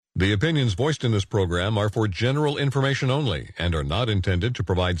The opinions voiced in this program are for general information only and are not intended to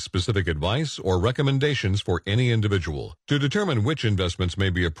provide specific advice or recommendations for any individual. To determine which investments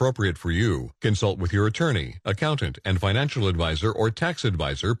may be appropriate for you, consult with your attorney, accountant, and financial advisor or tax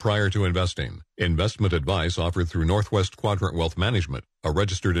advisor prior to investing. Investment advice offered through Northwest Quadrant Wealth Management, a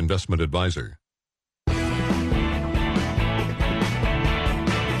registered investment advisor.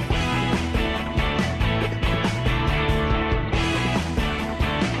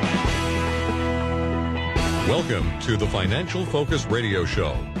 Welcome to the Financial Focus Radio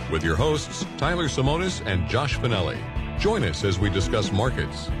Show with your hosts, Tyler Simonis and Josh Finelli. Join us as we discuss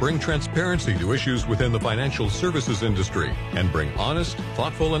markets, bring transparency to issues within the financial services industry, and bring honest,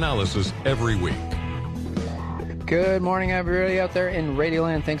 thoughtful analysis every week. Good morning, everybody out there in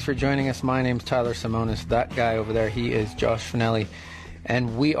Radioland. Thanks for joining us. My name's Tyler Simonis. That guy over there, he is Josh Finelli.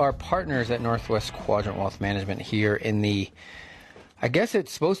 And we are partners at Northwest Quadrant Wealth Management here in the, I guess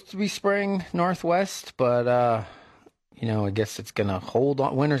it's supposed to be spring Northwest, but, I guess it's going to hold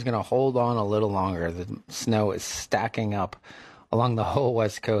on. Winter's going to hold on a little longer. The snow is stacking up along the whole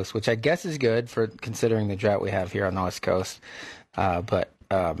West Coast, which I guess is good for considering the drought we have here on the West Coast, but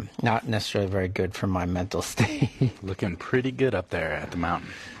not necessarily very good for my mental state. Looking pretty good up there at the mountain.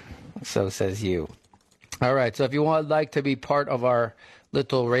 So says you. All right, so if you would like to be part of our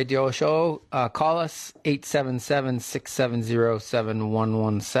little radio show, call us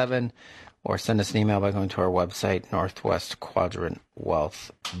 877-670-7117 or send us an email by going to our website,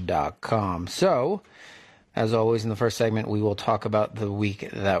 northwestquadrantwealth.com. So, as always, in the first segment, we will talk about the week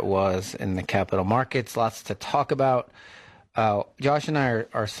that was in the capital markets. Lots to talk about. Josh and I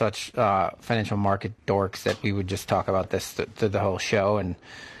are such financial market dorks that we would just talk about this through the whole show, and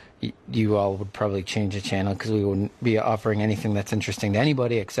you all would probably change the channel because we wouldn't be offering anything that's interesting to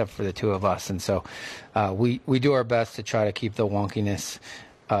anybody except for the two of us. And so we do our best to try to keep the wonkiness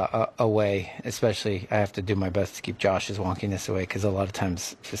away. Especially, I have to do my best to keep Josh's wonkiness away because a lot of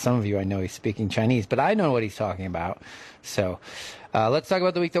times, for some of you, I know he's speaking Chinese, but I know what he's talking about. So let's talk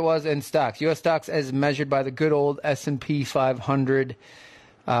about the week that was in stocks. U.S. stocks, as measured by the good old S&P 500,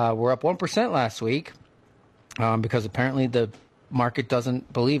 were up 1% last week because apparently the market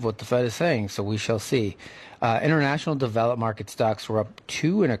doesn't believe what the Fed is saying, so we shall see. International developed market stocks were up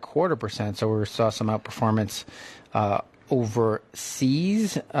 2.25%, so we saw some outperformance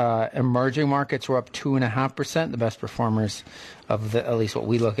overseas. Emerging markets were up 2.5%, the best performers of at least what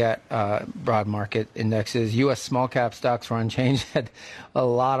we look at, broad market indexes. U.S. small cap stocks were unchanged, had a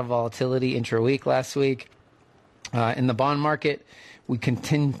lot of volatility intra-week last week. In the bond market, we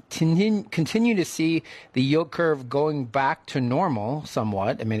continue to see the yield curve going back to normal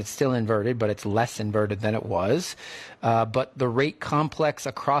somewhat. I mean, it's still inverted, but it's less inverted than it was. But the rate complex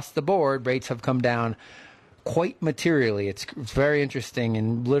across the board, rates have come down quite materially. It's very interesting.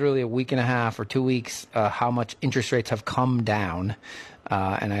 In literally a week and a half or 2 weeks, how much interest rates have come down.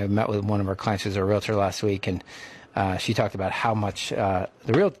 And I met with one of our clients who's a realtor last week, and she talked about how much the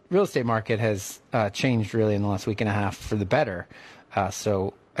real estate market has changed really in the last week and a half for the better.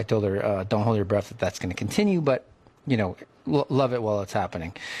 So I told her, don't hold your breath that that's going to continue, but, love it while it's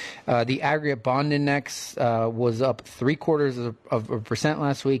happening. The aggregate bond index was up 0.75%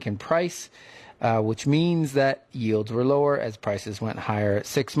 last week in price, which means that yields were lower as prices went higher.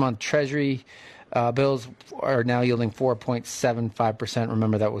 6-month Treasury bills are now yielding 4.75%.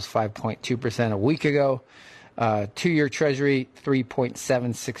 Remember, that was 5.2% a week ago. 2-year Treasury,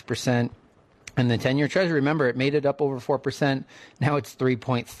 3.76%. And the 10-year Treasury, remember, it made it up over 4%. Now it's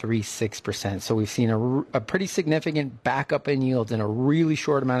 3.36%. So we've seen a pretty significant backup in yields in a really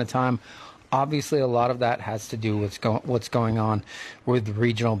short amount of time. Obviously, a lot of that has to do with what's going on with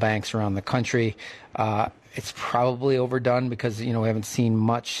regional banks around the country. It's probably overdone because, we haven't seen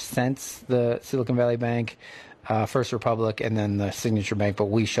much since the Silicon Valley Bank, First Republic, and then the Signature Bank. But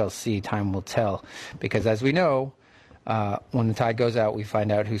we shall see. Time will tell. Because as we know, when the tide goes out, we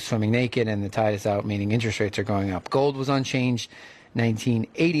find out who's swimming naked, and the tide is out, meaning interest rates are going up. Gold was unchanged,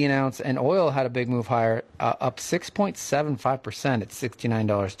 $19.80 an ounce, and oil had a big move higher, up 6.75% at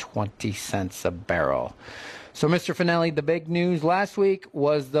 $69.20 a barrel. So, Mr. Finelli, the big news last week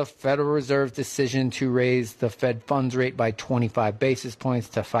was the Federal Reserve's decision to raise the Fed funds rate by 25 basis points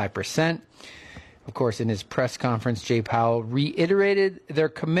to 5%. Of course, in his press conference, Jay Powell reiterated their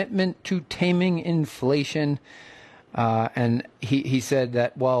commitment to taming inflation. And he said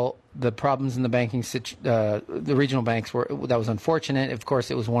that, well, the problems in the banking, the regional banks that was unfortunate. Of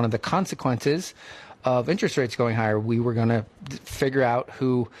course, it was one of the consequences of interest rates going higher. We were going to figure out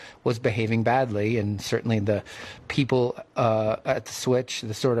who was behaving badly, and certainly the people at the switch,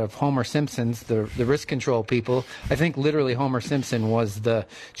 the sort of Homer Simpsons, the risk control people. I think literally Homer Simpson was the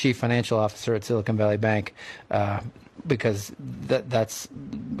chief financial officer at Silicon Valley Bank, because that's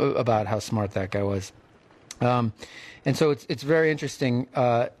about how smart that guy was. And so it's very interesting.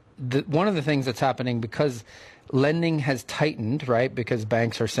 One of the things that's happening, because lending has tightened, right? Because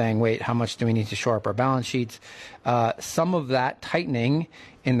banks are saying, wait, how much do we need to shore up our balance sheets? Some of that tightening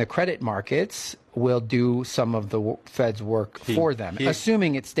in the credit markets will do some of the Fed's work for them,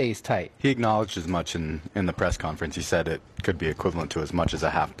 assuming it stays tight. He acknowledged as much in the press conference. He said it could be equivalent to as much as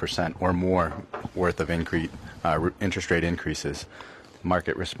 0.5% or more worth of interest rate increases. The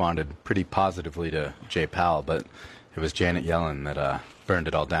market responded pretty positively to Jay Powell, but it was Janet Yellen that burned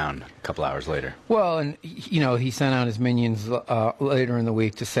it all down a couple hours later. Well, and he sent out his minions later in the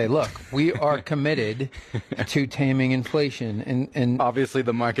week to say, look, we are committed to taming inflation. And obviously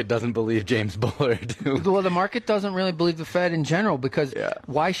the market doesn't believe James Bullard. Well, the market doesn't really believe the Fed in general, because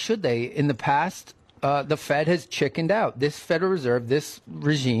why should they? In the past, the Fed has chickened out. This Federal Reserve, this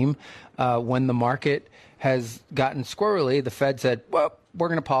regime, when the market has gotten squirrely, the Fed said, well, we're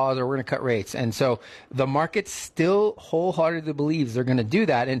going to pause or we're going to cut rates. And so the market still wholeheartedly believes they're going to do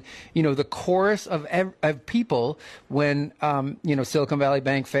that. And, the chorus of people when, Silicon Valley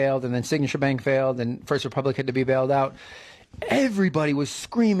Bank failed, and then Signature Bank failed, and First Republic had to be bailed out, everybody was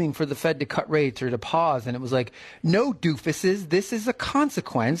screaming for the Fed to cut rates or to pause. And it was like, no, doofuses, this is a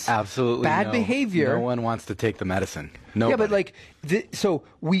consequence. Absolutely. Bad behavior. No one wants to take the medicine. Nobody. Yeah, but so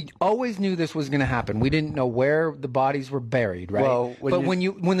we always knew this was going to happen. We didn't know where the bodies were buried, right? Well,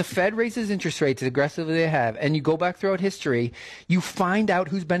 when the Fed raises interest rates as aggressively as they have, and you go back throughout history, you find out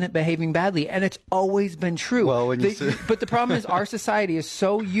who's been behaving badly, and it's always been true. Well, but the problem is our society is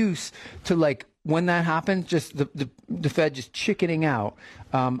so used to when that happens, just the Fed just chickening out.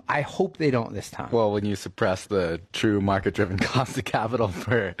 I hope they don't this time. Well, when you suppress the true market-driven cost of capital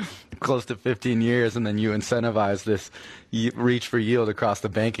for close to 15 years, and then you incentivize this reach for yield across the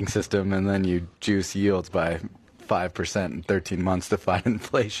banking system, and then you juice yields by 5% in 13 months to fight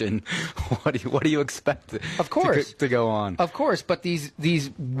inflation, what do you expect? Of course, to go on. Of course, but these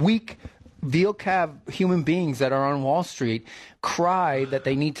weak veal calf human beings that are on Wall Street cry that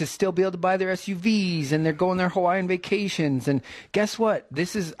they need to still be able to buy their SUVs, and they're going their Hawaiian vacations. And guess what?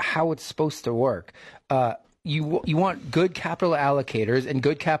 This is how it's supposed to work. You want good capital allocators, and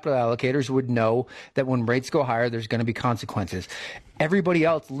good capital allocators would know that when rates go higher, there's going to be consequences. Everybody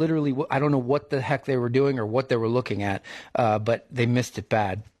else, literally, I don't know what the heck they were doing or what they were looking at, but they missed it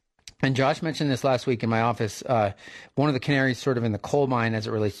bad. And Josh mentioned this last week in my office. One of the canaries sort of in the coal mine as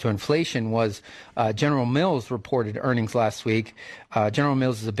it relates to inflation was General Mills reported earnings last week. General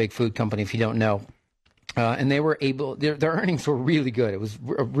Mills is a big food company, if you don't know. And they were able, their earnings were really good. It was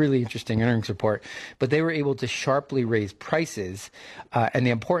a really interesting earnings report, but they were able to sharply raise prices. And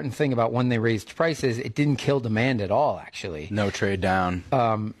the important thing about when they raised prices, it didn't kill demand at all, actually. No trade down.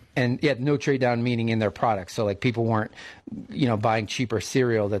 No trade down, meaning in their products. So people weren't, buying cheaper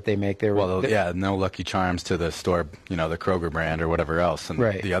cereal that they make. No Lucky Charms to the store, the Kroger brand or whatever else. And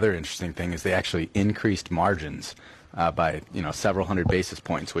right. The other interesting thing is they actually increased margins by, several hundred basis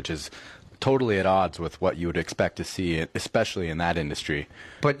points, which is totally at odds with what you would expect to see, especially in that industry.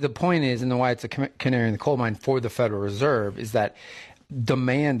 But the point is, and why it's a canary in the coal mine for the Federal Reserve, is that the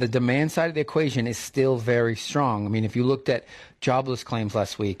demand side of the equation is still very strong. I mean, if you looked at jobless claims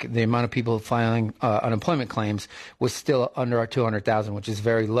last week, the amount of people filing unemployment claims was still under 200,000, which is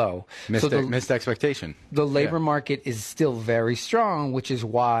very low. Missed expectation. The labor market is still very strong, which is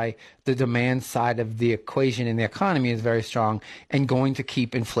why the demand side of the equation in the economy is very strong and going to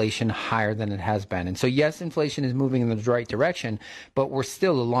keep inflation higher than it has been. And so, yes, inflation is moving in the right direction, but we're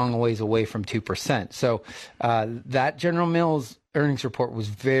still a long ways away from 2%. So that General Mills earnings report was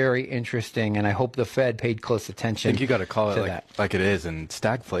very interesting, and I hope the Fed paid close attention. I think you got to call it that. Like it is, and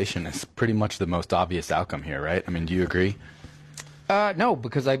stagflation is pretty much the most obvious outcome here, right? I mean, do you agree? No,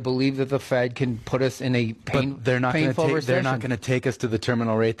 because I believe that the Fed can put us in a painful recession. They're not going to take us to the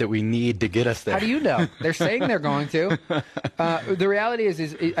terminal rate that we need to get us there. How do you know? They're saying they're going to. The reality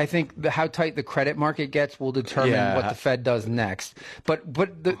is I think how tight the credit market gets will determine what the Fed does next. But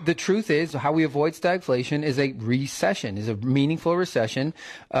the truth is, how we avoid stagflation is a recession, is a meaningful recession,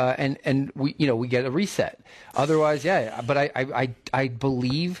 and we get a reset. Otherwise, But I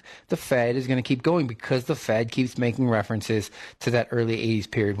believe the Fed is going to keep going because the Fed keeps making references to that that early 80s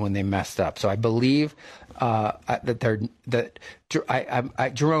period when they messed up. So I believe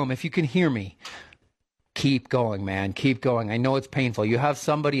Jerome, if you can hear me, keep going, man. Keep going. I know it's painful. You have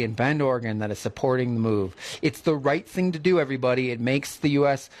somebody in Bend, Oregon that is supporting the move. It's the right thing to do, everybody. It makes the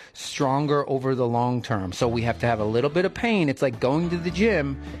U.S. stronger over the long term. So we have to have a little bit of pain. It's like going to the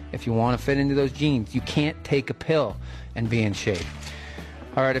gym if you want to fit into those jeans. You can't take a pill and be in shape.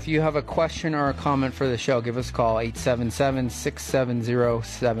 All right, if you have a question or a comment for the show, give us a call,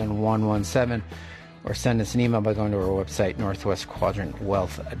 877-670-7117, or send us an email by going to our website,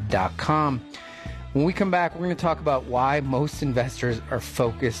 northwestquadrantwealth.com. When we come back, we're going to talk about why most investors are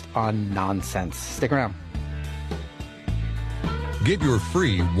focused on nonsense. Stick around. Get your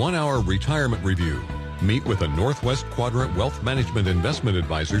free 1-hour retirement review. Meet with a Northwest Quadrant Wealth Management Investment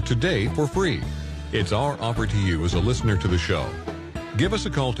Advisor today for free. It's our offer to you as a listener to the show. Give us a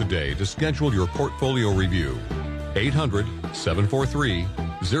call today to schedule your portfolio review.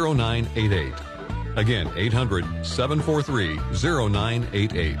 800-743-0988. Again,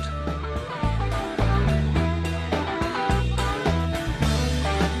 800-743-0988.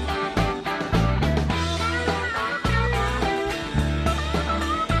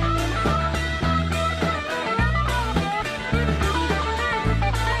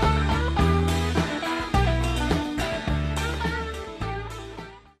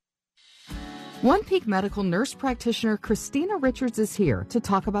 One Peak Medical nurse practitioner Christina Richards is here to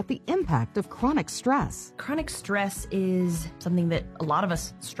talk about the impact of chronic stress. Chronic stress is something that a lot of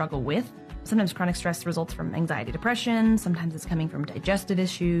us struggle with. Sometimes chronic stress results from anxiety, depression. Sometimes it's coming from digestive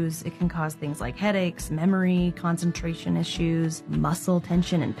issues. It can cause things like headaches, memory, concentration issues, muscle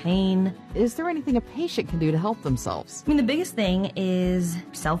tension and pain. Is there anything a patient can do to help themselves? I mean, the biggest thing is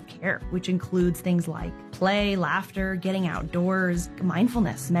self-care, which includes things like play, laughter, getting outdoors,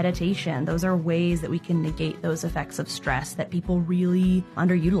 mindfulness, meditation. Those are ways that we can negate those effects of stress that people really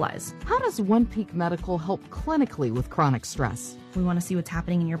underutilize. How does One Peak Medical help clinically with chronic stress? We want to see what's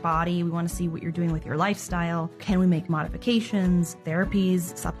happening in your body. We want to see what you're doing with your lifestyle. Can we make modifications,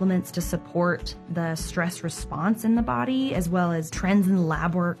 therapies, supplements to support the stress response in the body, as well as trends in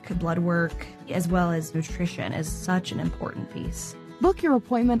lab work, blood work, as well as nutrition is such an important piece. Book your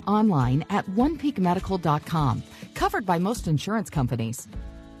appointment online at onepeakmedical.com, covered by most insurance companies.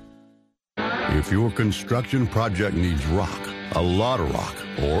 If your construction project needs rock, a lot of rock,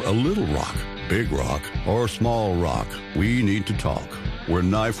 or a little rock, big rock or small rock, we need to talk. We're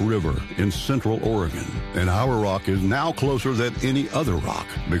Knife River in Central Oregon, and our rock is now closer than any other rock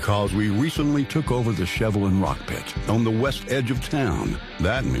because we recently took over the Chevelin Rock Pit on the west edge of town.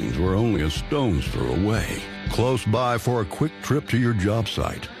 That means we're only a stone's throw away. Close by for a quick trip to your job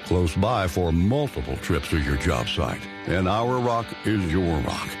site. Close by for multiple trips to your job site. And our rock is your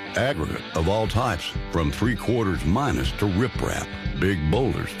rock. Aggregate of all types, from 3/4 minus to riprap, big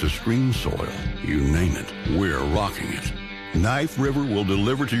boulders to stream soil. You name it, we're rocking it. Knife River will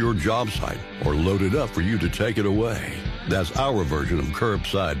deliver to your job site or load it up for you to take it away. That's our version of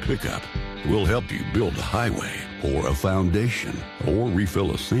curbside pickup. We'll help you build a highway or a foundation or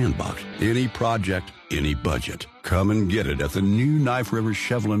refill a sandbox. Any project, any budget. Come and get it at the new Knife River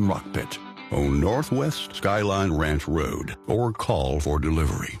Chevelin Rock Pit on Northwest Skyline Ranch Road, or call for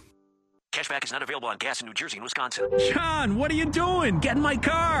delivery. Cashback is not available on gas in New Jersey and Wisconsin. John, what are you doing? Get in my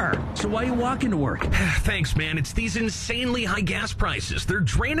car. So why are you walking to work? Thanks, man. It's these insanely high gas prices. They're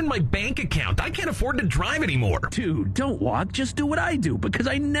draining my bank account. I can't afford to drive anymore. Dude, don't walk. Just do what I do, because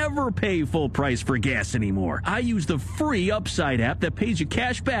I never pay full price for gas anymore. I use the free Upside app that pays you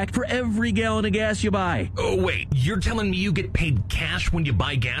cash back for every gallon of gas you buy. Oh, wait. You're telling me you get paid cash when you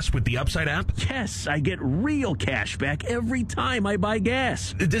buy gas with the Upside app? Yes, I get real cash back every time I buy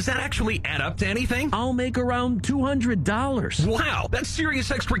gas. Does that actually add up to anything? I'll make around $200. Wow, that's serious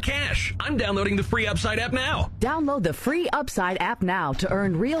extra cash. I'm downloading the free Upside app now. Download the free Upside app now to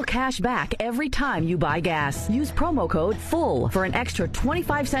earn real cash back every time you buy gas. Use promo code FULL for an extra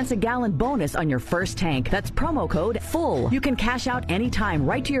 25 cents a gallon bonus on your first tank. That's promo code FULL. You can cash out anytime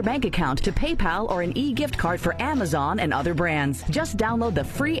right to your bank account, to PayPal, or an e-gift card for Amazon and other brands. Just download the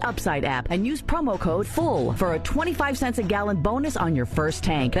free Upside app and use promo code FULL for a 25 cents a gallon bonus on your first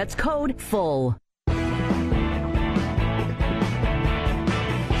tank. That's code FULL.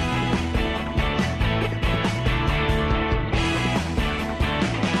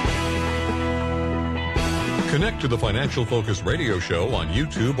 Connect to the Financial Focus radio show on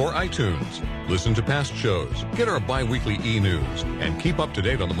YouTube or iTunes. Listen to past shows, get our bi-weekly e-news, and keep up to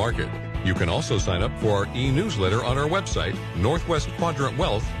date on the market. You can also sign up for our e-newsletter on our website,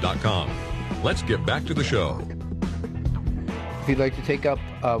 northwestquadrantwealth.com. Let's get back to the show. If you'd like to take up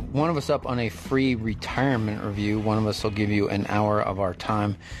one of us up on a free retirement review, one of us will give you an hour of our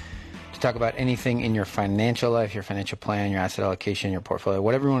time to talk about anything in your financial life, your financial plan, your asset allocation, your portfolio.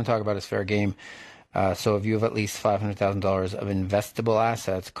 Whatever you want to talk about is fair game. So if you have at least $500,000 of investable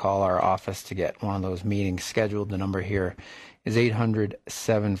assets, call our office to get one of those meetings scheduled. The number here is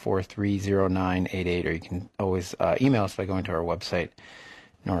 800-743-0988, or you can always email us by going to our website,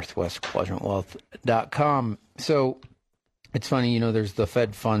 northwestquadrantwealth.com. So it's funny, there's the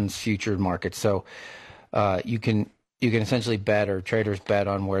Fed funds futures market. So you can essentially bet, or traders bet,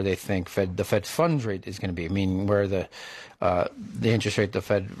 on where they think the Fed funds rate is going to be, meaning where the interest rate the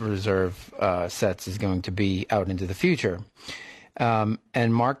Fed Reserve sets is going to be out into the future.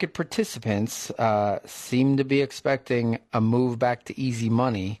 And market participants seem to be expecting a move back to easy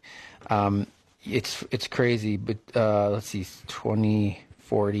money. It's crazy, but let's see, 20,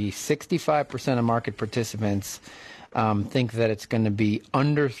 40, 65% of market participants think that it's going to be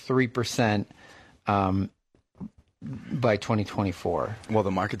under 3% by 2024. Well,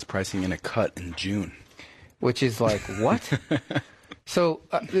 the market's pricing in a cut in June. Which is like, what? So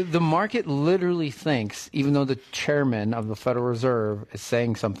the market literally thinks, even though the chairman of the Federal Reserve is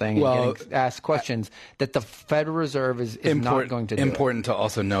saying something and getting asked questions, that the Federal Reserve is not going to do Important to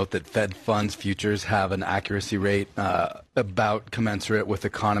also note that Fed funds futures have an accuracy rate about commensurate with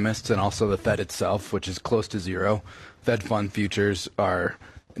economists, and also the Fed itself, which is close to zero. Fed fund futures are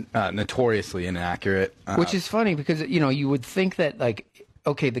notoriously inaccurate. Which is funny because, you would think that, like,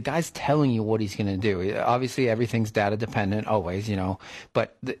 okay, the guy's telling you what he's going to do. Obviously, everything's data dependent always,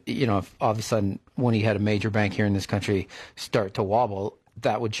 but, if all of a sudden when he had a major bank here in this country start to wobble,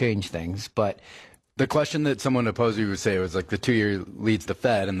 that would change things. But the question that someone opposed you would say was like the 2-year leads the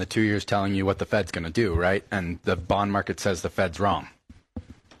Fed, and the 2 years telling you what the Fed's going to do, right? And the bond market says the Fed's wrong.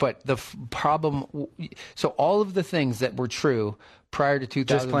 But the problem, so all of the things that were true prior to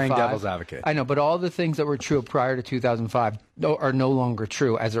 2005. Just playing devil's advocate. I know, but all the things that were true prior to 2005 are no longer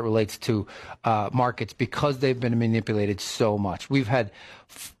true as it relates to markets, because they've been manipulated so much. We've had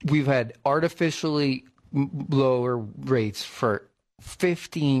artificially lower rates for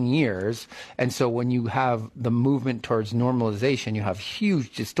 15 years, and so when you have the movement towards normalization, you have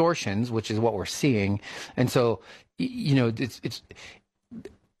huge distortions, which is what we're seeing. And so, it's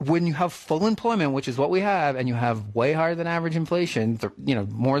when you have full employment, which is what we have, and you have way higher than average inflation,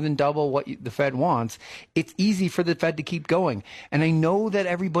 more than double what the Fed wants, it's easy for the Fed to keep going. And I know that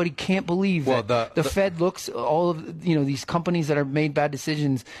everybody can't believe that the Fed looks all of these companies that have made bad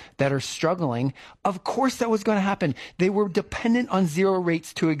decisions that are struggling. Of course that was going to happen. They were dependent on zero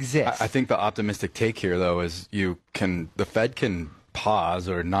rates to exist. I think the optimistic take here, though, is the Fed can pause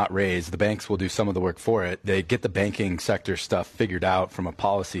or not raise. The banks will do some of the work for it. They get the banking sector stuff figured out from a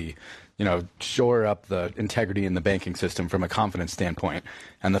policy, shore up the integrity in the banking system from a confidence standpoint.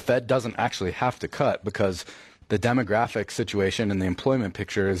 And the Fed doesn't actually have to cut, because the demographic situation and the employment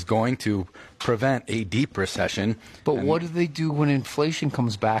picture is going to prevent a deep recession. But what do they do when inflation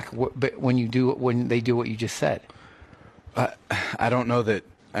comes back? When they do what you just said? I don't know that.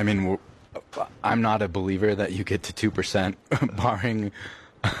 I mean, I'm not a believer that you get to 2% barring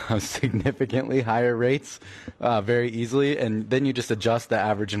significantly higher rates very easily, and then you just adjust the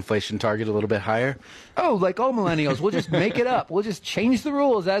average inflation target a little bit higher. Oh, like all millennials, we'll just make it up. We'll just change the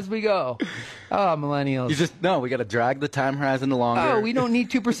rules as we go. Oh, millennials. We got to drag the time horizon longer. Oh, we don't need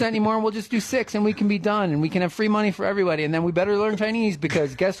 2% anymore. We'll just do 6%, and we can be done, and we can have free money for everybody. And then we better learn Chinese,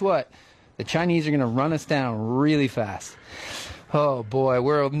 because guess what? The Chinese are going to run us down really fast. Oh boy,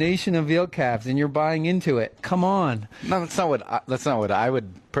 we're a nation of yield calves, and you're buying into it. Come on. No, that's not what I would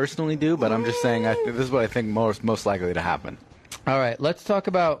personally do. But I'm just saying this is what I think most likely to happen. All right, let's talk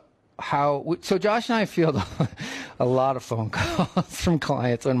about how. So Josh and I field a lot of phone calls from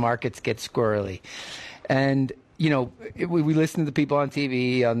clients when markets get squirrely, and we listen to the people on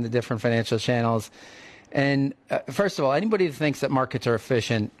TV, on the different financial channels, and first of all, anybody that thinks that markets are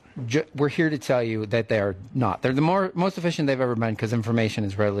efficient, we're here to tell you that they are not. They're the most efficient they've ever been, because information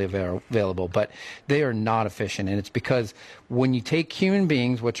is readily available, but they are not efficient. And it's because when you take human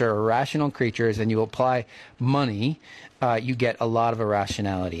beings, which are irrational creatures, and you apply money, you get a lot of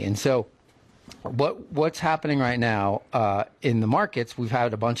irrationality. And so what's happening right now in the markets, we've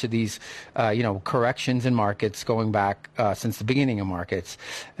had a bunch of these corrections in markets going back since the beginning of markets,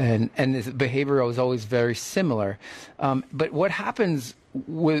 and the behavior was always very similar. But what happens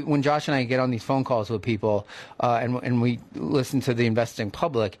when Josh and I get on these phone calls with people and we listen to the investing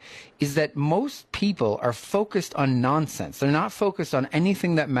public, is that most people are focused on nonsense. They're not focused on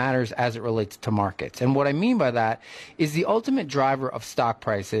anything that matters as it relates to markets. And what I mean by that is the ultimate driver of stock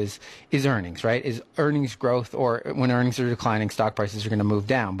prices is earnings, right? Is earnings growth, or when earnings are declining, stock prices are going to move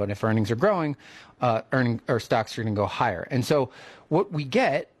down. But if earnings are growing, stocks are going to go higher. And so what we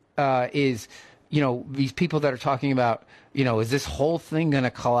get is, these people that are talking about, is this whole thing going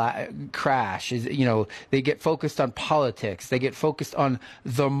to crash? They get focused on politics. They get focused on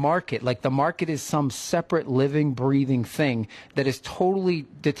the market. Like the market is some separate living, breathing thing that is totally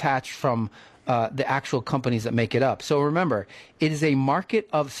detached from the actual companies that make it up. So remember, it is a market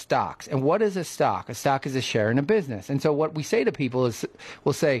of stocks. And what is a stock? A stock is a share in a business. And so what we say to people is,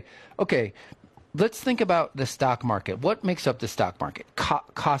 we'll say, okay, let's think about the stock market. What makes up the stock market?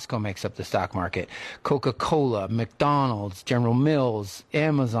 Costco makes up the stock market. Coca-Cola, McDonald's, General Mills,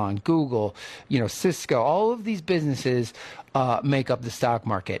 Amazon, Google, Cisco, all of these businesses make up the stock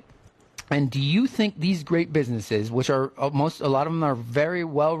market. And do you think these great businesses, which are a lot of them are very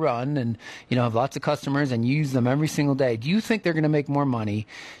well run and have lots of customers and use them every single day, do you think they're going to make more money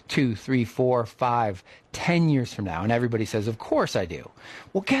 2, 3, 4, 5, 10 years from now? And everybody says, of course I do.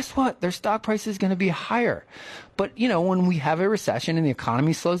 Well, guess what? Their stock price is going to be higher. But when we have a recession and the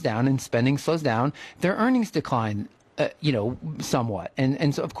economy slows down and spending slows down, their earnings decline. Somewhat.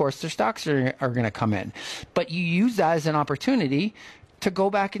 And so, of course, their stocks are going to come in. But you use that as an opportunity to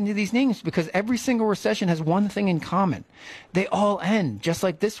go back into these names, because every single recession has one thing in common. They all end, just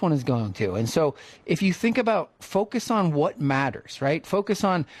like this one is going to. And so if you think about, focus on what matters, right? Focus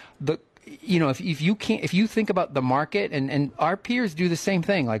on the, if you think about the market, and our peers do the same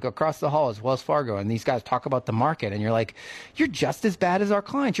thing, like across the hall is Wells Fargo, and these guys talk about the market, and you're like, you're just as bad as our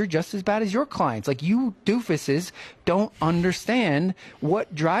clients. You're just as bad as your clients. Like, you doofuses don't understand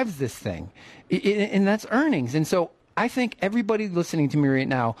what drives this thing. And that's earnings. And so I think everybody listening to me right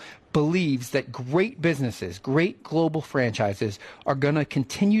now believes that great businesses, great global franchises are going to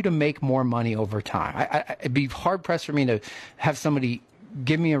continue to make more money over time. It'd be hard pressed for me to have somebody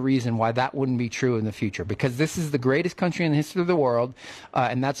give me a reason why that wouldn't be true in the future, because this is the greatest country in the history of the world,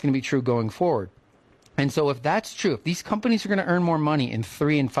 and that's going to be true going forward. And so if that's true, if these companies are going to earn more money in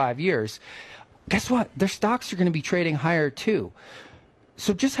 3 and 5 years, guess what? Their stocks are going to be trading higher too.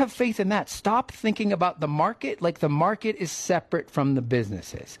 So just have faith in that. Stop thinking about the market like the market is separate from the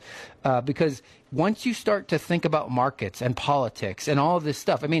businesses. Because once you start to think about markets and politics and all of this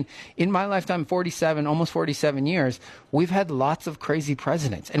stuff, I mean, in my lifetime, almost 47 years, we've had lots of crazy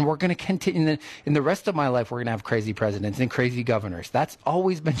presidents. And we're going to continue, in the rest of my life, we're going to have crazy presidents and crazy governors. That's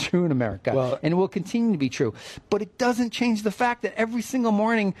always been true in America. And it will continue to be true. But it doesn't change the fact that every single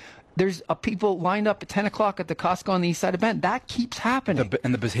morning, there's people lined up at 10 o'clock at the Costco on the east side of Bend. That keeps happening.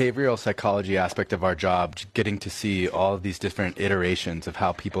 And the behavioral psychology aspect of our job, getting to see all of these different iterations of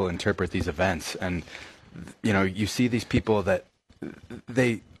how people interpret these events. And, you see these people that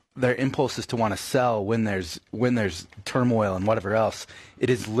their impulse is to want to sell when there's turmoil and whatever else. It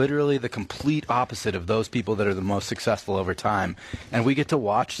is literally the complete opposite of those people that are the most successful over time. And we get to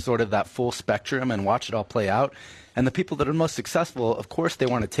watch sort of that full spectrum and watch it all play out. And the people that are most successful, of course, they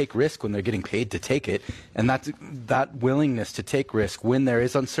want to take risk when they're getting paid to take it. And that willingness to take risk when there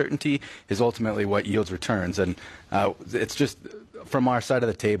is uncertainty is ultimately what yields returns. And it's just, from our side of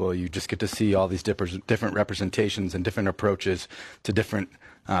the table, you just get to see all these different representations and different approaches to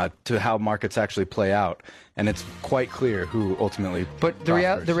to how markets actually play out. And it's quite clear who ultimately But the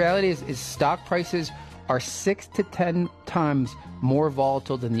reality is stock prices are 6 to 10 times more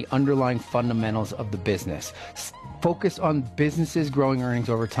volatile than the underlying fundamentals of the business. Focus on businesses growing earnings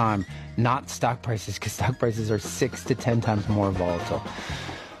over time, not stock prices, because stock prices are 6 to 10 times more volatile.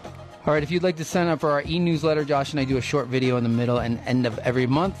 All right, if you'd like to sign up for our e-newsletter, Josh and I do a short video in the middle and end of every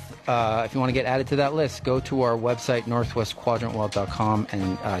month. If you want to get added to that list, go to our website, northwestquadrantwealth.com,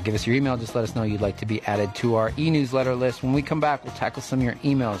 and give us your email. Just let us know you'd like to be added to our e-newsletter list. When we come back, we'll tackle some of your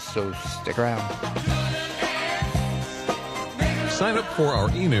emails, so stick around. Sign up for our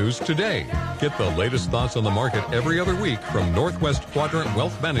e-news today. Get the latest thoughts on the market every other week from Northwest Quadrant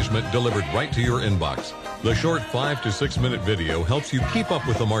Wealth Management, delivered right to your inbox. The short 5 to 6 minute video helps you keep up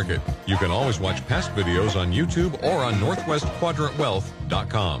with the market. You can always watch past videos on YouTube or on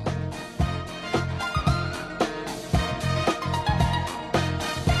northwestquadrantwealth.com.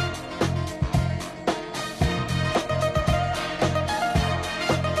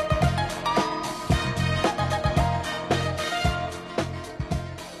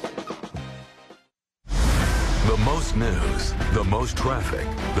 The most news, the most traffic,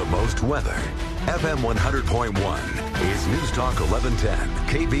 the most weather. FM 100.1 is News Talk 1110,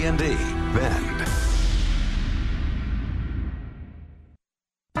 KBND, Bend.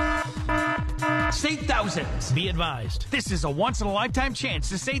 Save thousands. Be advised, this is a once-in-a-lifetime chance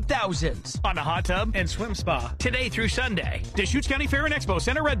to save thousands on a hot tub and swim spa today through Sunday. Deschutes County Fair and Expo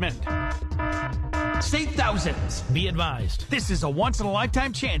Center, Redmond. Save thousands. Be advised, this is a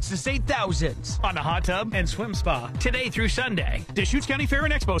once-in-a-lifetime chance to save thousands on a hot tub and swim spa today through Sunday. Deschutes County Fair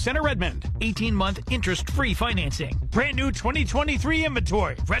and Expo Center, Redmond. 18-month interest-free financing. Brand new 2023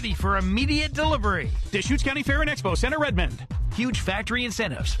 inventory. Ready for immediate delivery. Deschutes County Fair and Expo Center, Redmond. Huge factory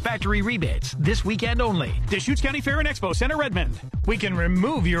incentives, factory rebates, this weekend only. Deschutes County Fair and Expo Center, Redmond. We can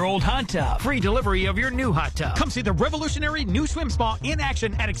remove your old hot tub. Free delivery of your new hot tub. Come see the revolutionary new swim spa in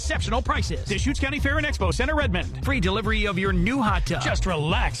action at exceptional prices. Deschutes County Fair and Expo Center, Redmond. Free delivery of your new hot tub. Just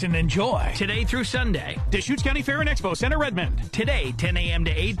relax and enjoy. Today through Sunday. Deschutes County Fair and Expo Center, Redmond. Today, 10 a.m.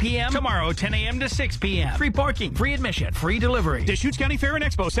 to 8 p.m. Tomorrow, 10 a.m. to 6 p.m. Free parking, free admission, free delivery. Deschutes County Fair and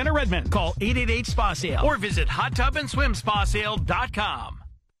Expo Center, Redmond. Call 888-SPA-SALE or visit hottubandSwimSpaSale.com.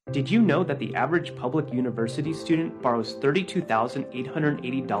 Did you know that the average public university student borrows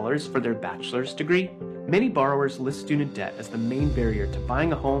 $32,880 for their bachelor's degree? Many borrowers list student debt as the main barrier to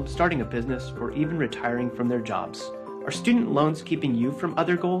buying a home, starting a business, or even retiring from their jobs. Are student loans keeping you from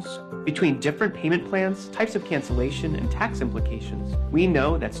other goals? Between different payment plans, types of cancellation, and tax implications, we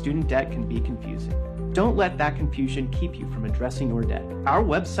know that student debt can be confusing. Don't let that confusion keep you from addressing your debt. Our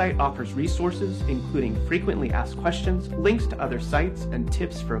website offers resources, including frequently asked questions, links to other sites, and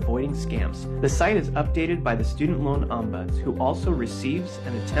tips for avoiding scams. The site is updated by the Student Loan Ombuds, who also receives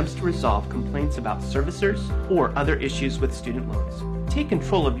and attempts to resolve complaints about servicers or other issues with student loans. Take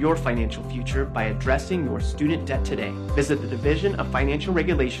control of your financial future by addressing your student debt today. Visit the Division of Financial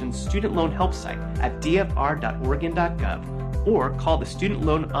Regulations Student Loan Help site at dfr.oregon.gov or call the Student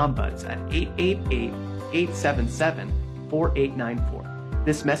Loan Ombuds at 888-877-4894.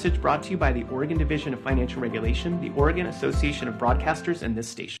 This message brought to you by the Oregon Division of Financial Regulation, the Oregon Association of Broadcasters, and this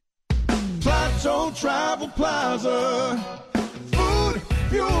station. Plateau Travel Plaza. Food,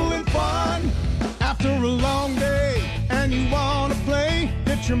 fuel, and fun. After a long day and you want to play,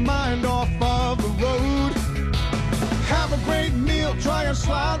 get your mind off of the road. Have a great meal, try our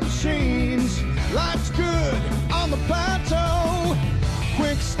slot machines. Life's good on the Plateau.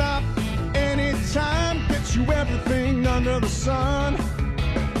 Quick stop anytime, gets you everything under the sun.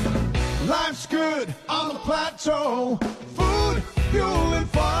 Life's good on the Plateau. Food, fuel, and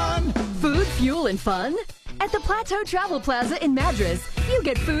fun. Food, fuel, and fun? At the Plateau Travel Plaza in Madras, you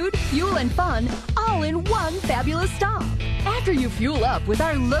get food, fuel, and fun all in one fabulous stop. After you fuel up with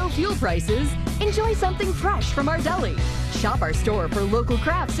our low fuel prices, enjoy something fresh from our deli. Shop our store for local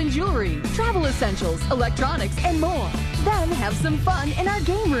crafts and jewelry, travel essentials, electronics, and more. Then have some fun in our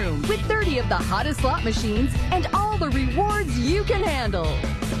game room with 30 of the hottest slot machines and all the rewards you can handle.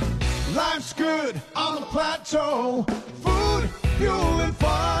 Life's good on the Plateau. Food, fuel, and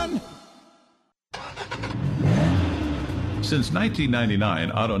fun. Since 1999,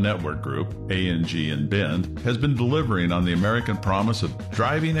 Auto Network Group, A&G and Bend, has been delivering on the American promise of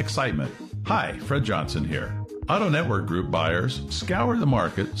driving excitement. Hi, Fred Johnson here. Auto Network Group buyers scour the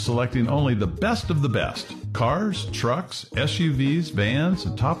market, selecting only the best of the best. Cars, trucks, SUVs, vans,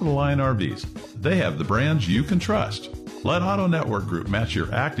 and top-of-the-line RVs. They have the brands you can trust. Let Auto Network Group match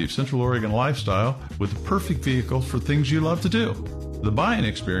your active Central Oregon lifestyle with the perfect vehicle for things you love to do. The buying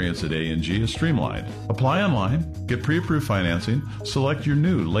experience at A&G is streamlined. Apply online, get pre-approved financing, select your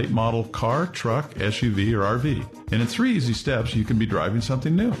new late model car, truck, SUV, or RV. And in 3 easy steps, you can be driving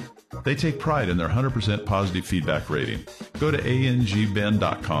something new. They take pride in their 100% positive feedback rating. Go to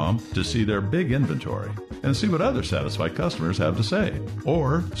angbend.com to see their big inventory and see what other satisfied customers have to say.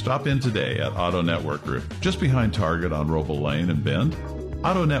 Or stop in today at Auto Network Group, just behind Target on Roble Lane in Bend.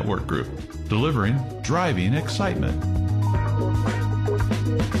 Auto Network Group, delivering driving excitement.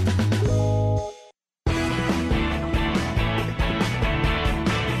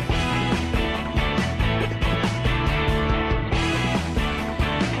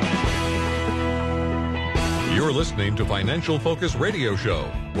 You're listening to Financial Focus Radio Show,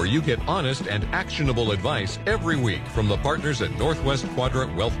 where you get honest and actionable advice every week from the partners at Northwest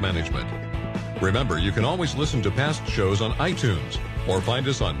Quadrant Wealth Management. Remember, you can always listen to past shows on iTunes or find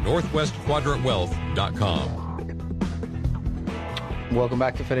us on northwestquadrantwealth.com. Welcome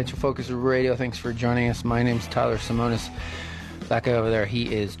back to Financial Focus Radio. Thanks for joining us. My name's Tyler Simonis. That guy over there,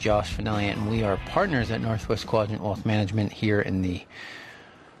 he is Josh Finelli, and we are partners at Northwest Quadrant Wealth Management here in the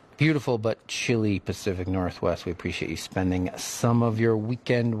beautiful but chilly Pacific Northwest. We appreciate you spending some of your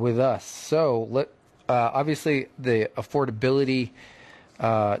weekend with us. So, obviously, the affordability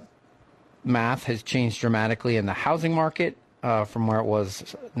math has changed dramatically in the housing market from where it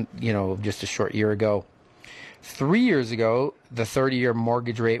was, just a short year ago. 3 years ago, the 30-year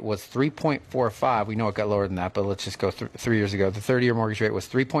mortgage rate was 3.45. We know it got lower than that, but let's just go 3 years ago. The 30-year mortgage rate was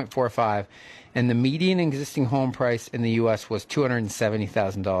 3.45, and the median existing home price in the U.S. was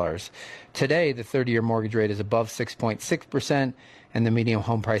 $270,000. Today, the 30-year mortgage rate is above 6.6%, and the median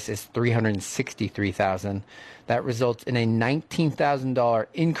home price is $363,000. That results in a $19,000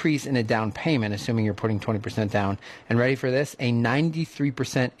 increase in a down payment, assuming you're putting 20% down. And ready for this? A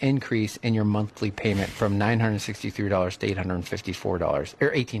 93% increase in your monthly payment from $963 to $854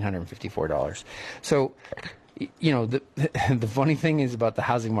 or $1,854. So, the funny thing is about the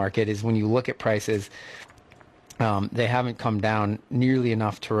housing market is when you look at prices, they haven't come down nearly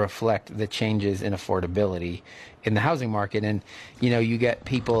enough to reflect the changes in affordability in the housing market. And, you get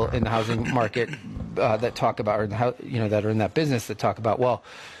people in the housing market that talk about, or that are in that business that talk about, well,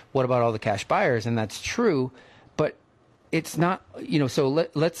 what about all the cash buyers? And that's true, but it's not, so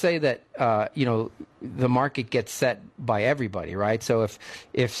let's say that, the market gets set by everybody, right? So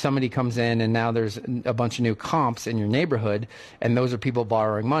if somebody comes in and now there's a bunch of new comps in your neighborhood and those are people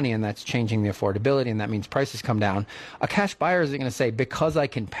borrowing money and that's changing the affordability and that means prices come down, a cash buyer isn't going to say, because I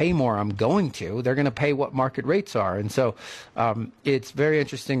can pay more, I'm going to. They're going to pay what market rates are. And so it's very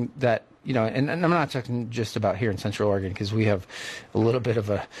interesting that, and I'm not talking just about here in Central Oregon because we have a little bit of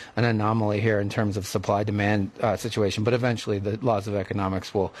an anomaly here in terms of supply-demand situation, but eventually the laws of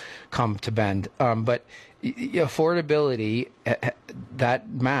economics will come to bend. But affordability, that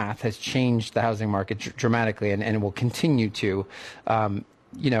math has changed the housing market dramatically, and it will continue to.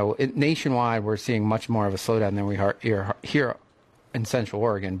 Nationwide, we're seeing much more of a slowdown than we are here in Central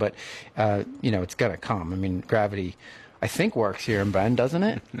Oregon, but, it's going to come. I mean, gravity, I think, works here in Bend, doesn't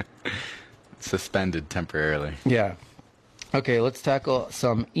it? Suspended temporarily. Yeah. Okay, let's tackle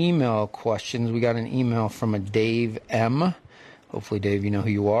some email questions. We got an email from a Dave M. Hopefully, Dave, you know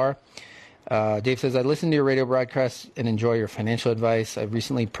who you are. Dave says, I listen to your radio broadcasts and enjoy your financial advice. I've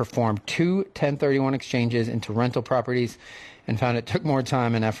recently performed 2 1031 exchanges into rental properties and found it took more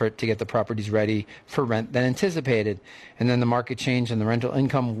time and effort to get the properties ready for rent than anticipated. And then the market changed and the rental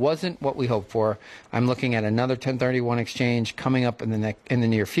income wasn't what we hoped for. I'm looking at another 1031 exchange coming up in the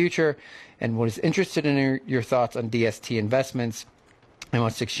near future, and was interested in your thoughts on DST investments. I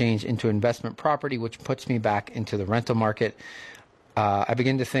must exchange into investment property, which puts me back into the rental market. I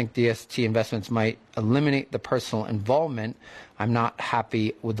begin to think DST investments might eliminate the personal involvement. I'm not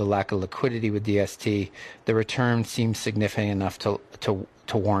happy with the lack of liquidity with DST. The return seems significant enough to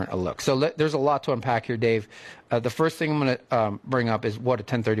warrant a look. So there's a lot to unpack here, Dave. The first thing I'm going to bring up is what a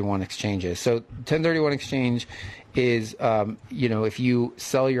 1031 exchange is. So 1031 exchange is, if you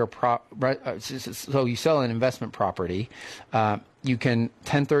sell you sell an investment property, you can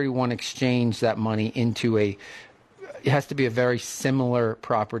 1031 exchange that money into it has to be a very similar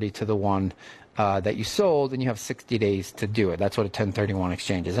property to the one that you sold, and you have 60 days to do it. That's what a 1031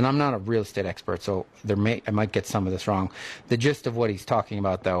 exchange is. And I'm not a real estate expert, so I might get some of this wrong. The gist of what he's talking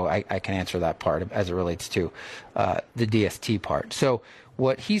about, though, I can answer that part as it relates to the DST part. So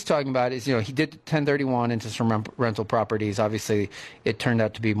what he's talking about is, he did 1031 into some rental properties. Obviously, it turned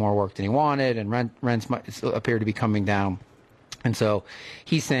out to be more work than he wanted, and rents might appear to be coming down. And so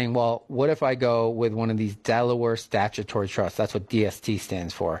he's saying, well, what if I go with one of these Delaware statutory trusts? That's what DST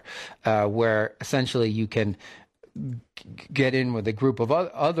stands for, where essentially you can get in with a group of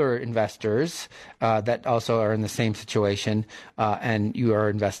other investors that also are in the same situation, and you are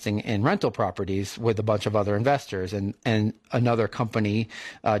investing in rental properties with a bunch of other investors, and another company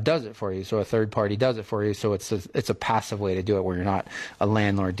does it for you. So a third party does it for you. So it's a passive way to do it where you're not a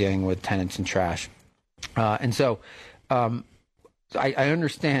landlord dealing with tenants and trash. I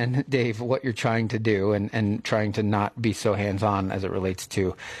understand, Dave, what you're trying to do and trying to not be so hands-on as it relates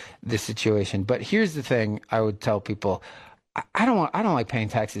to this situation. But here's the thing I would tell people. I don't like paying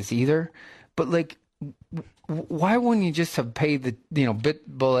taxes either, but why wouldn't you just have paid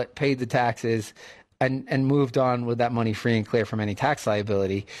paid the taxes and moved on with that money free and clear from any tax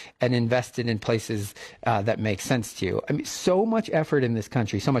liability and invested in places that make sense to you? I mean, so much effort in this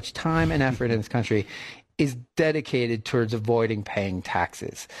country, so much time and effort in this country is dedicated towards avoiding paying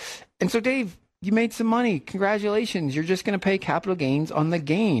taxes. And so, Dave, you made some money. Congratulations. You're just going to pay capital gains on the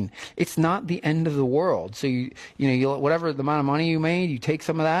gain. It's not the end of the world. So you whatever the amount of money you made, you take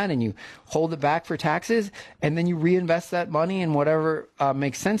some of that and you hold it back for taxes, and then you reinvest that money in whatever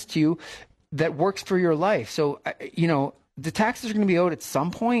makes sense to you that works for your life. So, the taxes are going to be owed at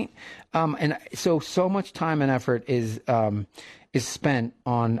some point. And so much time and effort is spent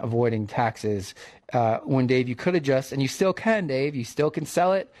on avoiding taxes when, Dave, you could have and you still can, Dave, you still can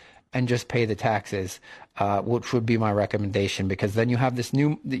sell it and just pay the taxes, which would be my recommendation, because then you have this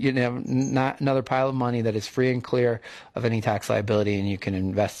not another pile of money that is free and clear of any tax liability, and you can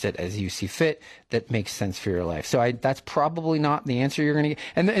invest it as you see fit that makes sense for your life. So that's probably not the answer you're going to get.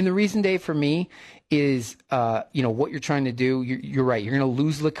 And the reason, Dave, for me is, what you're trying to do, you're right. You're going to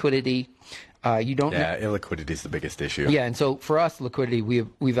lose liquidity. Illiquidity is the biggest issue. Yeah, and so for us, liquidity,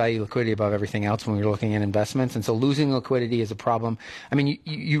 we value liquidity above everything else when we're looking at investments, and so losing liquidity is a problem. I mean,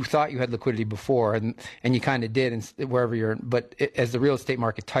 you thought you had liquidity before, and you kind of did, and wherever you're. But as the real estate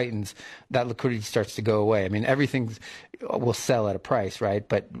market tightens, that liquidity starts to go away. I mean, everything will sell at a price, right?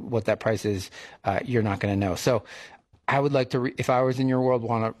 But what that price is, you're not going to know. So I would like to, if I was in your world,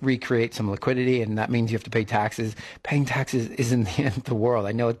 want to recreate some liquidity, and that means you have to pay taxes. Paying taxes isn't the end of the world.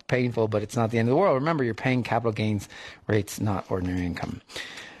 I know it's painful, but it's not the end of the world. Remember, you're paying capital gains rates, not ordinary income.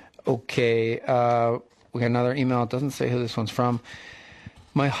 Okay, we got another email. It doesn't say who this one's from.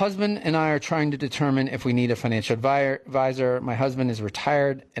 My husband and I are trying to determine if we need a financial advisor. My husband is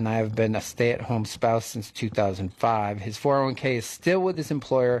retired, and I have been a stay-at-home spouse since 2005. His 401k is still with his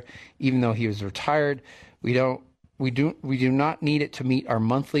employer, even though he was retired. We do not need it to meet our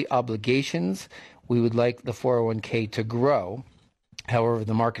monthly obligations. We would like the 401k to grow. However,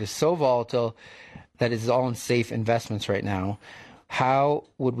 the market is so volatile that it is all in safe investments right now. How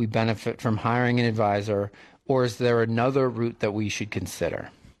would we benefit from hiring an advisor, or is there another route that we should consider?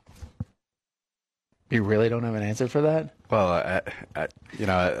 You really don't have an answer for that? Well, I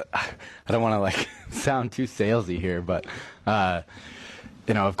don't want to sound too salesy here, but of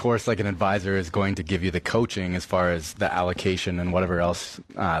course, an advisor is going to give you the coaching as far as the allocation and whatever else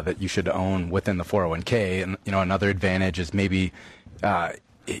that you should own within the 401k. And, another advantage is maybe,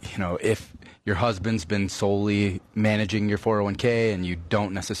 if your husband's been solely managing your 401k and you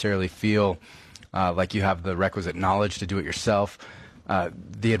don't necessarily feel like you have the requisite knowledge to do it yourself,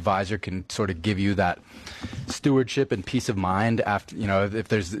 the advisor can sort of give you that stewardship and peace of mind after, if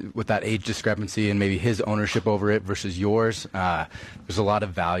there's with that age discrepancy and maybe his ownership over it versus yours, there's a lot of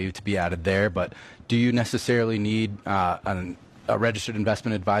value to be added there. But do you necessarily need a registered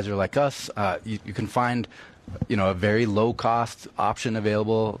investment advisor like us? You can find, a very low cost option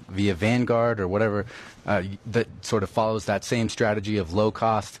available via Vanguard or whatever that sort of follows that same strategy of low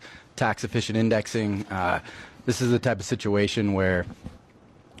cost, tax efficient indexing. This is the type of situation where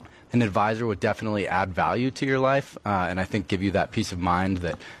an advisor would definitely add value to your life, and I think give you that peace of mind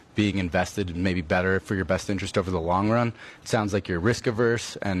that being invested may be better for your best interest over the long run. It sounds like you're risk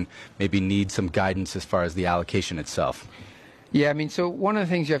averse and maybe need some guidance as far as the allocation itself. Yeah, I mean, so one of the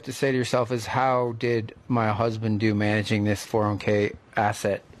things you have to say to yourself is, how did my husband do managing this 401k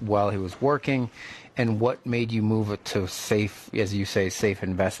asset while he was working, and what made you move it to safe, as you say, safe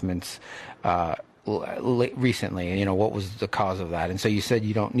investments recently? What was the cause of that? And so you said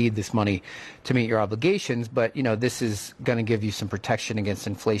you don't need this money to meet your obligations, but this is going to give you some protection against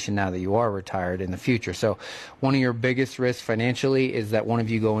inflation now that you are retired in the future. So one of your biggest risks financially is that one of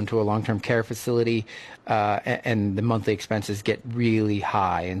you go into a long-term care facility and the monthly expenses get really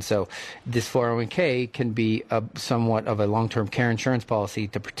high. And so this 401k can be somewhat of a long-term care insurance policy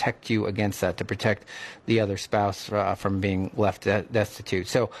to protect you against that, to protect the other spouse from being left destitute.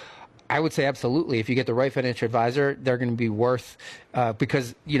 So I would say absolutely. If you get the right financial advisor, they're going to be worth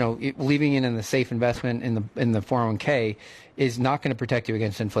because leaving it in the safe investment in the 401k is not going to protect you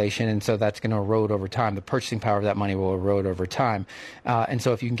against inflation, and so that's going to erode over time. The purchasing power of that money will erode over time, and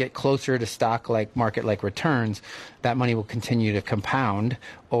so if you can get closer to market-like returns, that money will continue to compound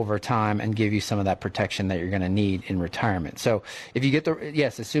over time and give you some of that protection that you're going to need in retirement. So if you get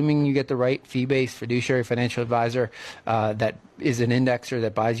assuming you get the right fee-based fiduciary financial advisor that is an indexer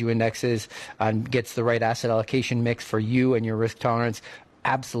that buys you indexes and gets the right asset allocation mix for you and your risk tolerance,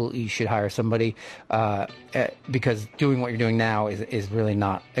 absolutely you should hire somebody because doing what you're doing now is really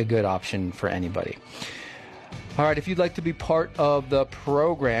not a good option for anybody. All right, if you'd like to be part of the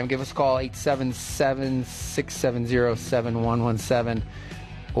program, give us a call, 877-670-7117,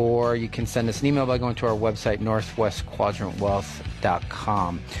 or you can send us an email by going to our website,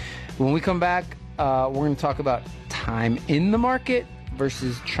 northwestquadrantwealth.com. When we come back, we're going to talk about time in the market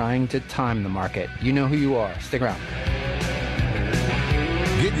versus trying to time the market. You know who you are. Stick around.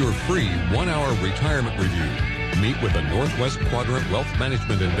 Get your free 1-hour retirement review. Meet with a Northwest Quadrant Wealth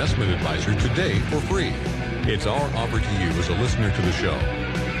Management Investment Advisor today for free. It's our offer to you as a listener to the show.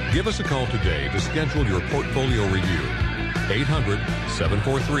 Give us a call today to schedule your portfolio review.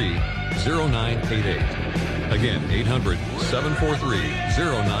 800-743-0988. Again,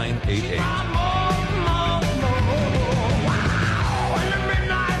 800-743-0988.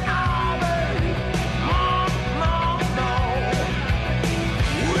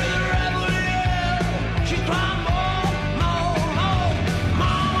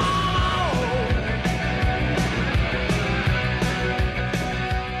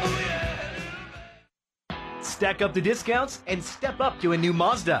 Stack up the discounts and step up to a new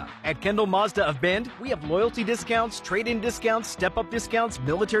Mazda. At Kendall Mazda of Bend, we have loyalty discounts, trade-in discounts, step-up discounts,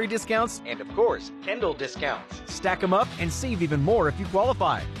 military discounts, and of course, Kendall discounts. Stack them up and save even more if you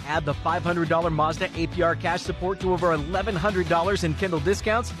qualify. Add the $500 Mazda APR cash support to over $1,100 in Kendall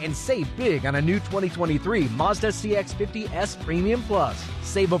discounts and save big on a new 2023 Mazda CX-50S Premium Plus.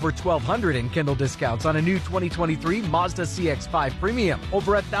 Save over $1,200 in Kendall discounts on a new 2023 Mazda CX-5 Premium.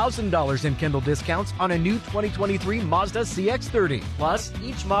 Over $1,000 in Kendall discounts on a new 2023 Mazda CX-30. Plus,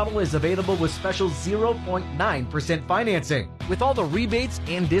 each model is available with special 0.9% financing. With all the rebates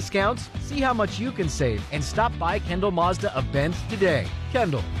and discounts, see how much you can save and stop by Kendall Mazda of Bend today.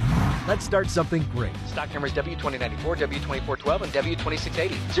 Kendall, let's start something great. Stock numbers W2094, W2412, and W2680.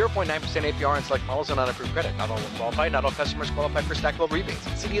 0.9% APR on select models and unapproved credit. Not all will qualify. Not all customers qualify for stackable rebates.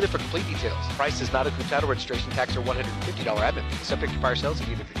 See dealer for complete details. Price does not include title, registration, tax, or $150 admin fee. Subject to prior sales and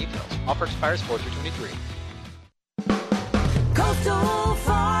dealer for details. Offer expires 4/3/23. Coastal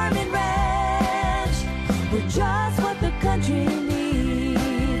Farm and Ranch. We're just what the country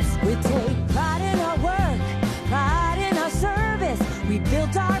needs. We take pride in our work, pride in our service. We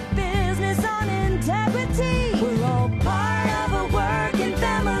built our business on integrity. We're all part of a working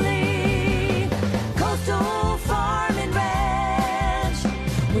family. Coastal Farm and Ranch.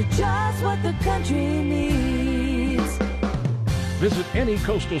 We're just what the country needs. Visit any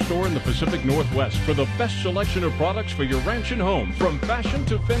Coastal store in the Pacific Northwest for the best selection of products for your ranch and home, from fashion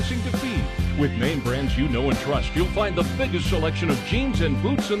to fencing to feed. With name brands you know and trust, you'll find the biggest selection of jeans and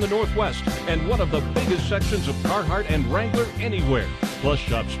boots in the Northwest and one of the biggest sections of Carhartt and Wrangler anywhere. Plus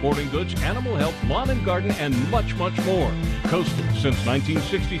shop sporting goods, animal health, lawn and garden, and much, much more. Coastal, since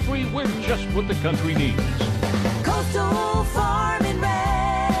 1963, we're just what the country needs. Coastal Farm and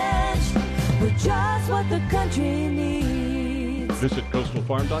Ranch. We're just what the country needs. Visit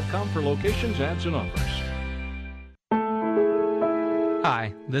coastalfarm.com for locations, ads, and offers.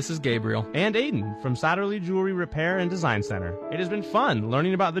 Hi, this is Gabriel. And Aiden from Satterley Jewelry Repair and Design Center. It has been fun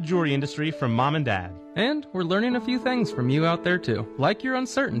learning about the jewelry industry from Mom and Dad. And we're learning a few things from you out there too, like your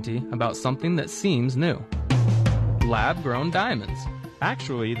uncertainty about something that seems new. Lab-grown diamonds.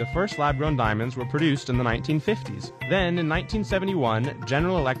 Actually, the first lab-grown diamonds were produced in the 1950s. Then, in 1971,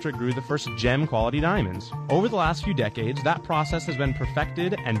 General Electric grew the first gem-quality diamonds. Over the last few decades, that process has been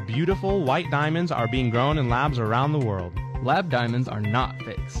perfected, and beautiful white diamonds are being grown in labs around the world. Lab diamonds are not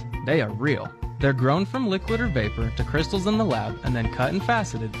fakes. They are real. They're grown from liquid or vapor to crystals in the lab and then cut and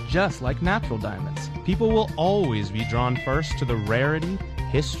faceted just like natural diamonds. People will always be drawn first to the rarity,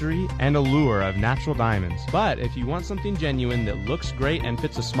 history, and allure of natural diamonds. But if you want something genuine that looks great and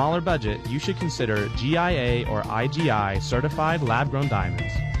fits a smaller budget, you should consider GIA or IGI certified lab-grown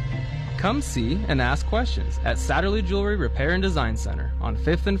diamonds. Come see and ask questions at Satterley Jewelry Repair and Design Center on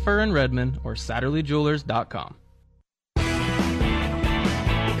 5th and Fur in Redmond or SatterleyJewelers.com.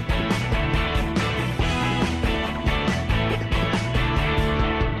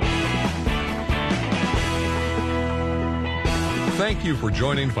 Thank you for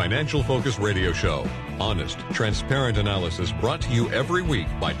joining Financial Focus Radio Show. Honest, transparent analysis brought to you every week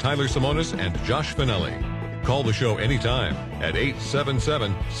by Tyler Simonis and Josh Finelli. Call the show anytime at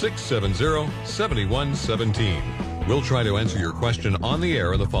 877-670-7117. We'll try to answer your question on the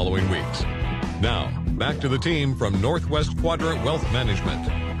air in the following weeks. Now, back to the team from Northwest Quadrant Wealth Management.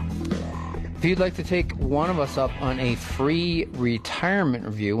 If you'd like to take one of us up on a free retirement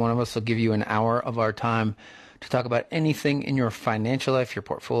review, one of us will give you an hour of our time to talk about anything in your financial life, your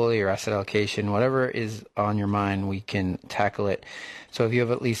portfolio, your asset allocation, whatever is on your mind, we can tackle it. So if you have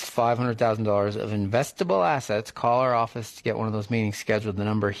at least $500,000 of investable assets, call our office to get one of those meetings scheduled. The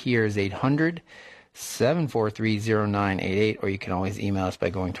number here is 800-743-0988, or you can always email us by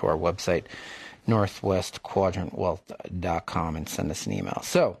going to our website, northwestquadrantwealth.com, and send us an email.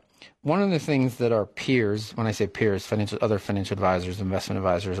 So one of the things that our peers, when I say peers, other financial advisors, investment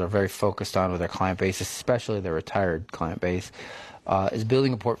advisors, are very focused on with their client base, especially their retired client base, is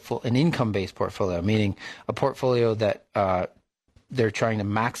building an income-based portfolio, meaning a portfolio that they're trying to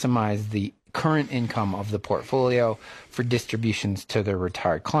maximize the current income of the portfolio for distributions to their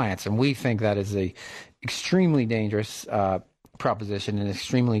retired clients. And we think that is a extremely dangerous proposition, an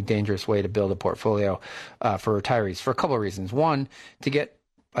extremely dangerous way to build a portfolio for retirees for a couple of reasons. One, to get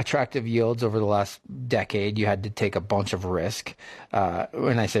attractive yields over the last decade, you had to take a bunch of risk.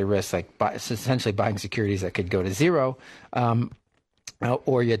 When I say risk, like essentially buying securities that could go to zero,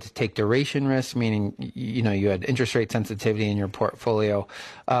 or you had to take duration risk, meaning you had interest rate sensitivity in your portfolio.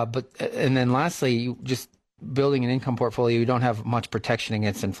 And then lastly, just building an income portfolio, you don't have much protection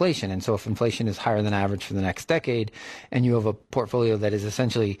against inflation. And so if inflation is higher than average for the next decade, and you have a portfolio that is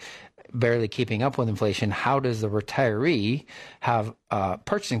essentially barely keeping up with inflation, how does the retiree have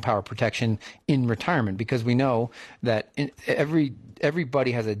purchasing power protection in retirement? Because we know that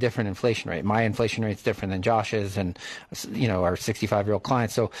everybody has a different inflation rate. My inflation rate is different than Josh's and, our 65-year-old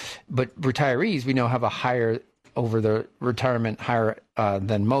clients. So, but retirees, we know, have a higher over the retirement, higher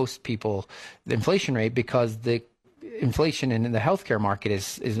than most people, the inflation rate, because the inflation in the healthcare market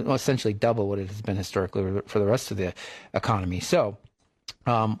is essentially double what it has been historically for the rest of the economy. So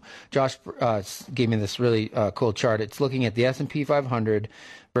Josh gave me this really cool chart. It's looking at the S&P 500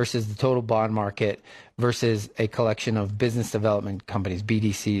 versus the total bond market versus a collection of business development companies,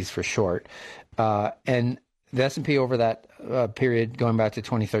 BDCs for short. And the S&P over that period going back to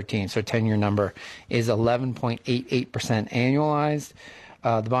 2013, so 10-year number, is 11.88% annualized.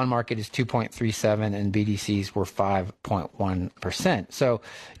 The bond market is 2.37, and BDCs were 5.1%. So,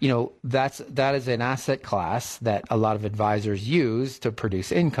 that is an asset class that a lot of advisors use to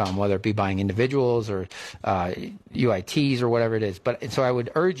produce income, whether it be buying individuals or UITs or whatever it is. But so I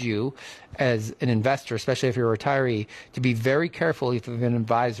would urge you, as an investor, especially if you're a retiree, to be very careful if you have an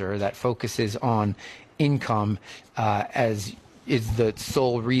advisor that focuses on income as is the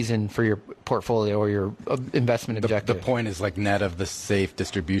sole reason for your portfolio or your investment objective. The point is, like, net of the safe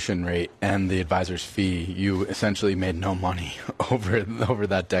distribution rate and the advisor's fee, you essentially made no money over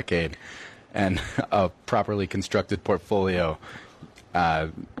that decade. And a properly constructed portfolio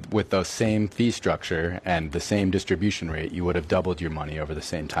with the same fee structure and the same distribution rate, you would have doubled your money over the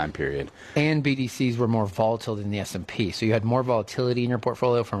same time period. And BDCs were more volatile than the S&P. So you had more volatility in your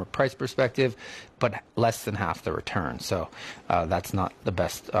portfolio from a price perspective, but less than half the return. So that's not the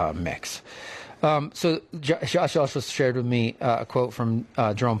best mix. So Josh also shared with me a quote from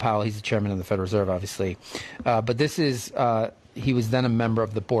Jerome Powell. He's the chairman of the Federal Reserve, obviously. But this is... he was then a member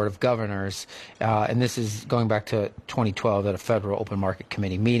of the Board of Governors, and this is going back to 2012 at a Federal Open Market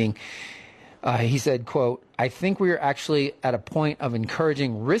Committee meeting. He said, quote, "I think we are actually at a point of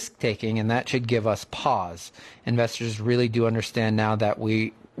encouraging risk-taking, and that should give us pause. Investors really do understand now that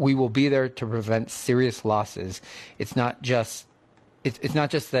we will be there to prevent serious losses. It's not just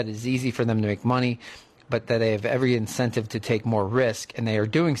that it's easy for them to make money, but that they have every incentive to take more risk, and they are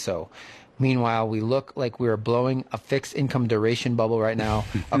doing so. Meanwhile, we look like we are blowing a fixed income duration bubble right now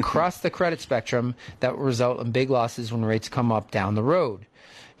across the credit spectrum that will result in big losses when rates come up down the road.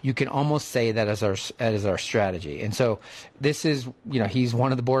 You can almost say that as our strategy." And so this is, he's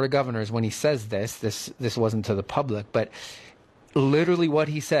one of the Board of Governors when he says this wasn't to the public, but literally what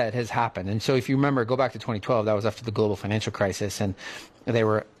he said has happened. And so if you remember, go back to 2012, that was after the global financial crisis, and they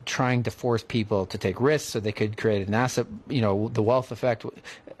were trying to force people to take risks so they could create an asset, the wealth effect,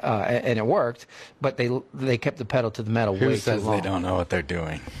 and it worked, but they kept the pedal to the metal way too long. Who says they don't know what they're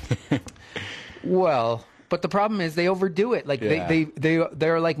doing? Well, but the problem is they overdo it. Like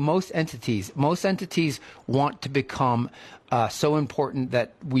they're like most entities. Most entities want to become so important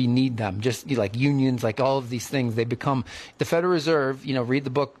that we need them. Just like unions, like all of these things, they become the Federal Reserve. Read the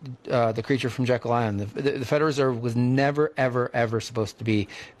book, The Creature from Jekyll Island. The Federal Reserve was never, ever, ever supposed to be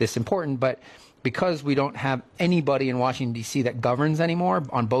this important, but because we don't have anybody in Washington, D.C. that governs anymore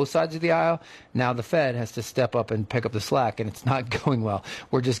on both sides of the aisle, now the Fed has to step up and pick up the slack, and it's not going well.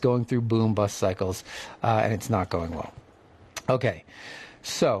 We're just going through boom-bust cycles, and it's not going well. Okay,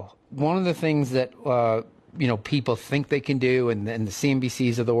 so one of the things that people think they can do, and the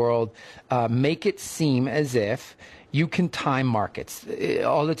CNBCs of the world, make it seem as if you can time markets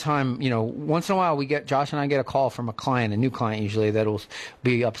all the time. Once in a while Josh and I get a call from a client, a new client usually, that'll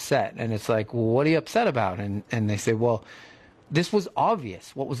be upset. And it's like, well, what are you upset about? And they say, well, this was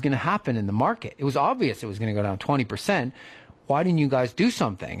obvious what was going to happen in the market. It was obvious it was going to go down 20%. Why didn't you guys do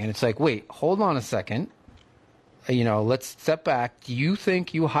something? And it's like, wait, hold on a second. Let's step back. Do you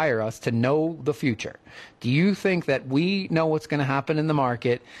think you hire us to know the future? Do you think that we know what's going to happen in the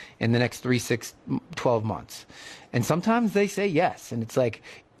market in the next 3, 6, 12 months? And sometimes they say yes. And it's like,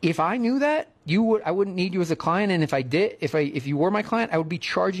 if I knew that, I wouldn't need you as a client. And if you were my client, I would be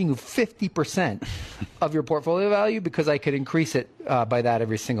charging you 50% of your portfolio value, because I could increase it by that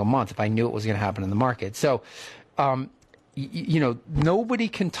every single month if I knew it was going to happen in the market. So, nobody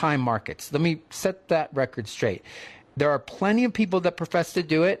can time markets. Let me set that record straight. There are plenty of people that profess to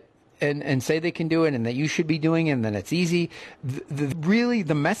do it and say they can do it and that you should be doing it and that it's easy. Really,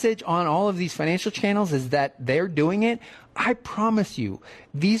 the message on all of these financial channels is that they're doing it. I promise you,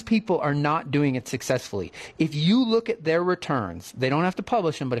 these people are not doing it successfully. If you look at their returns, they don't have to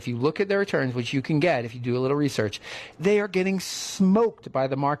publish them, but if you look at their returns, which you can get if you do a little research, they are getting smoked by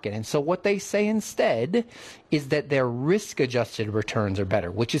the market. And so what they say instead is that their risk-adjusted returns are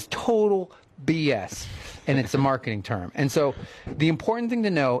better, which is total BS. And it's a marketing term. And so the important thing to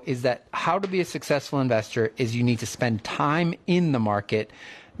know is that how to be a successful investor is you need to spend time in the market,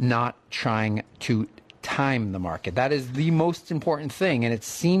 not trying to time the market. That is the most important thing. And it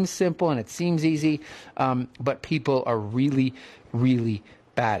seems simple and it seems easy, but people are really, really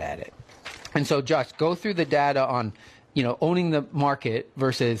bad at it. And so, Josh, go through the data on, owning the market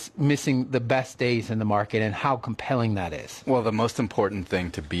versus missing the best days in the market and how compelling that is. Well, the most important thing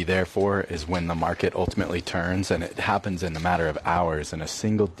to be there for is when the market ultimately turns, and it happens in a matter of hours in a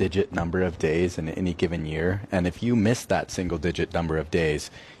single-digit number of days in any given year. And if you miss that single-digit number of days,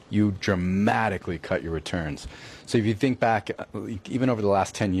 you dramatically cut your returns. So if you think back, even over the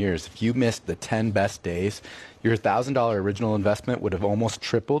last 10 years, if you missed the 10 best days, your $1,000 original investment would have almost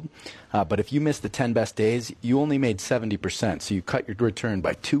tripled. But if you missed the 10 best days, you only made 70%. So you cut your return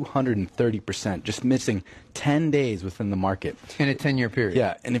by 230%, just missing 10 days within the market. In a 10-year period.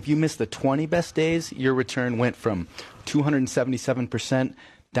 Yeah, and if you missed the 20 best days, your return went from 277%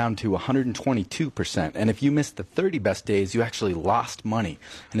 down to 122%. And if you missed the 30 best days, you actually lost money.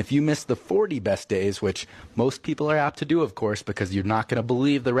 And if you missed the 40 best days, which most people are apt to do, of course, because you're not going to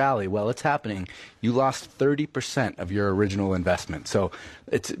believe the rally while it's happening, you lost 30% of your original investment. So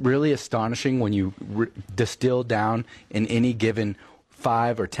it's really astonishing when you distill down in any given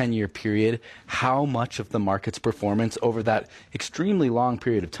 5 or 10 year period how much of the market's performance over that extremely long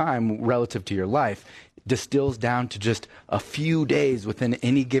period of time relative to your life distills down to just a few days within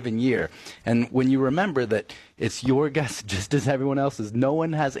any given year. And when you remember that it's your guess just as everyone else's, no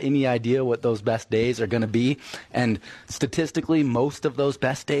one has any idea what those best days are going to be. And statistically, most of those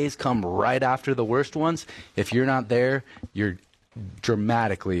best days come right after the worst ones. If you're not there, you're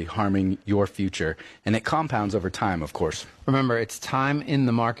dramatically harming your future. And it compounds over time, of course. Remember, it's time in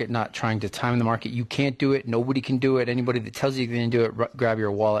the market, not trying to time the market. You can't do it. Nobody can do it. Anybody that tells you you can do it, grab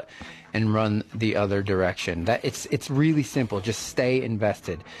your wallet and run the other direction. It's really simple. Just stay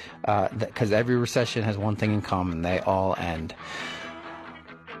invested, because every recession has one thing in common. They all end.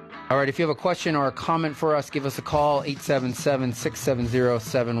 All right, if you have a question or a comment for us, give us a call,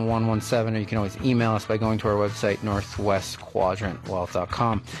 877-670-7117, or you can always email us by going to our website,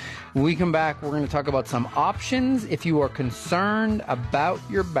 northwestquadrantwealth.com. When we come back, we're going to talk about some options if you are concerned about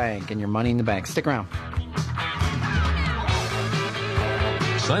your bank and your money in the bank. Stick around.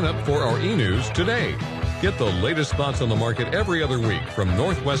 Sign up for our e-news today. Get the latest thoughts on the market every other week from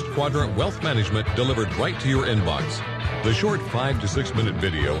Northwest Quadrant Wealth Management, delivered right to your inbox. The short 5 to 6 minute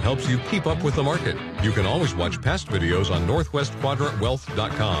video helps you keep up with the market. You can always watch past videos on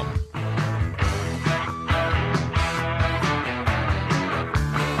northwestquadrantwealth.com.